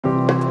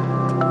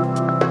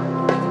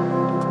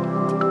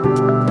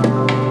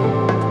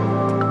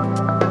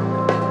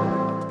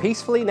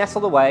Peacefully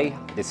nestled away,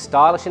 this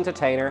stylish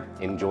entertainer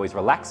enjoys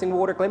relaxing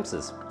water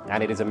glimpses,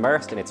 and it is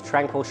immersed in its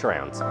tranquil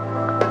surrounds.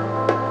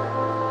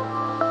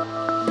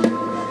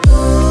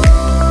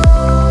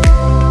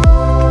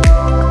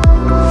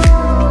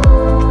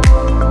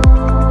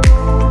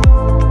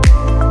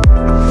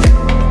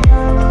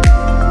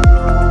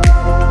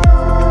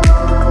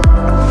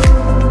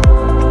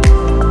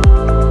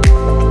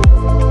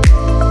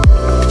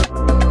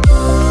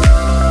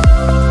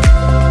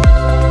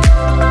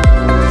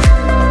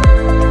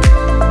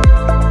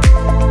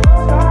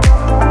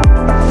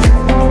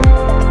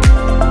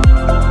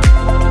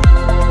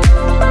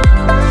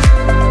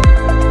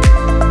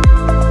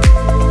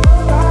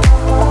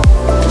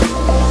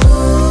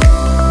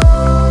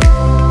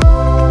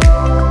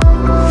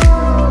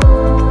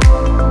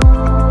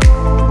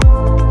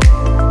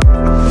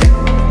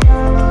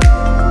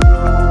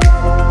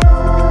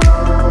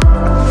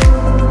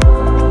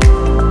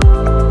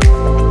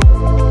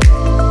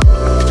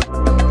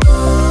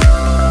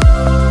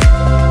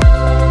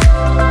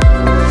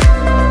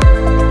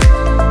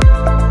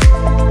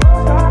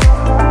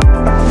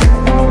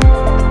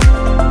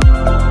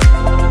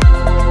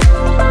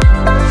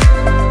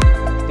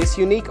 This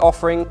unique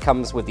offering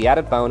comes with the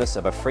added bonus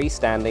of a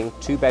freestanding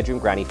 2-bedroom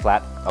granny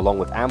flat along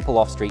with ample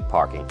off-street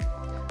parking,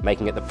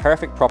 making it the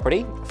perfect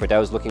property for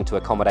those looking to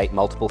accommodate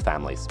multiple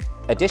families.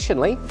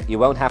 Additionally, you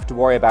won't have to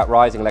worry about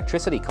rising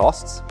electricity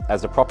costs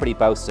as the property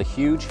boasts a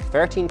huge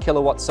 13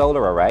 kilowatt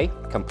solar array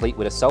complete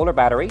with a solar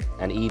battery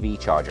and EV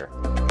charger.